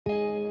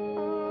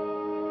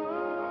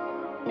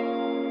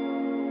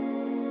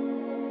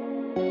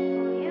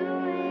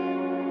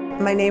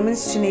My name is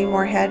Janine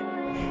Moorhead,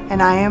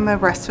 and I am a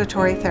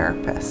respiratory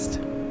therapist,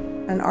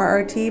 an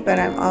RRT, but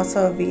I'm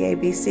also a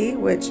VABC,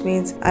 which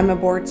means I'm a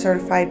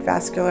board-certified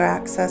vascular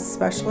access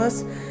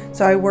specialist,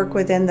 so I work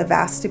within the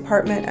VAS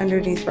department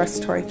underneath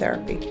respiratory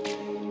therapy.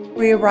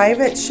 We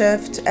arrive at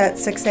shift at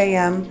 6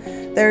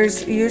 a.m.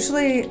 There's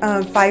usually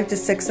 5 to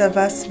 6 of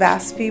us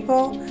VAS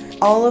people.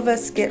 All of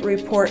us get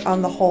report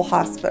on the whole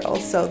hospital,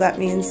 so that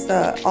means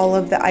all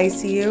of the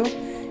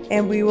ICU.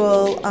 And we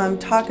will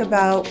talk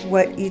about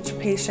what each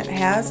patient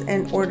has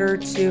in order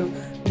to,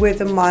 with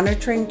the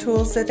monitoring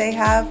tools that they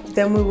have,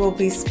 then we will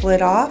be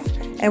split off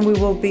and we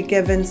will be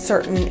given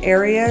certain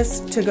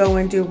areas to go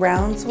and do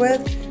rounds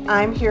with.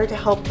 I'm here to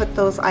help put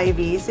those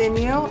IVs in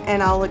you,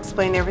 and I'll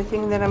explain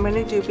everything that I'm going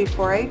to do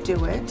before I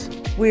do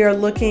it. We are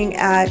looking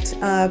at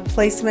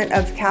placement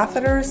of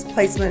catheters,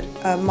 placement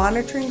of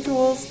monitoring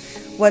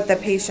tools, what the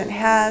patient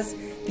has,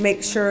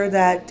 make sure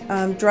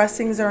that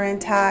dressings are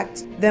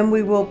intact. Then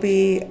we will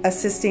be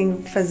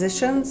assisting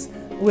physicians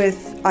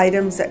with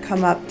items that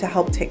come up to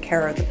help take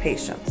care of the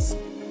patients.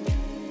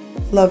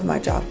 Love my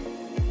job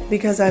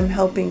because I'm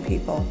helping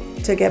people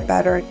to get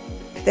better.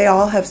 They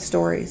all have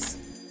stories.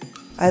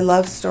 I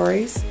love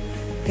stories,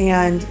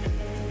 and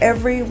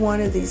every one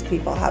of these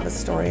people have a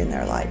story in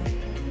their life.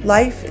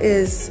 Life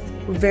is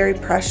very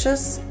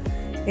precious,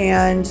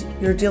 and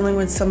you're dealing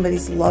with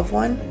somebody's loved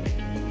one,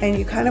 and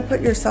you kind of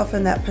put yourself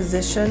in that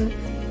position.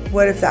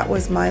 What if that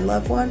was my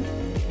loved one?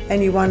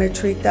 And you want to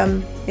treat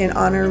them in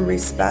honor and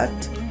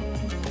respect.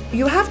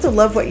 You have to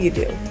love what you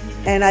do,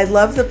 and I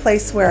love the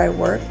place where I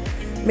work.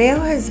 Mayo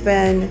has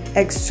been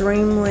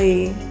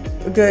extremely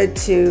good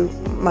to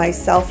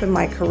myself and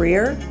my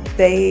career.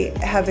 They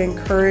have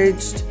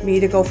encouraged me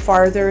to go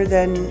farther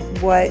than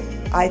what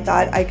I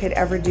thought I could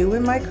ever do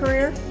in my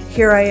career.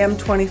 Here I am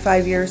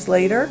 25 years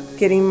later,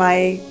 getting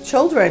my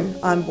children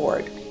on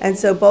board. And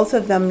so both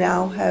of them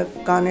now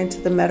have gone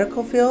into the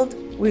medical field.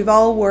 We've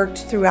all worked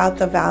throughout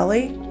the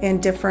valley in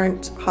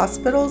different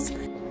hospitals.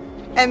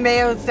 And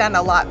Mayo's done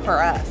a lot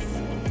for us.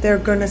 They're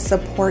going to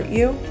support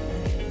you.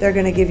 They're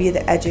going to give you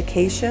the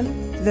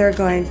education. They're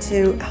going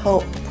to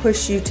help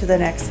push you to the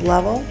next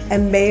level.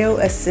 And Mayo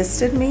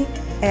assisted me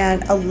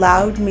and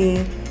allowed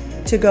me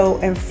to go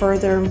and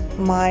further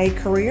my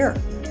career.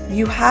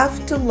 You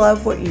have to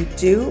love what you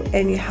do,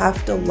 and you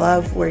have to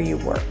love where you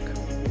work.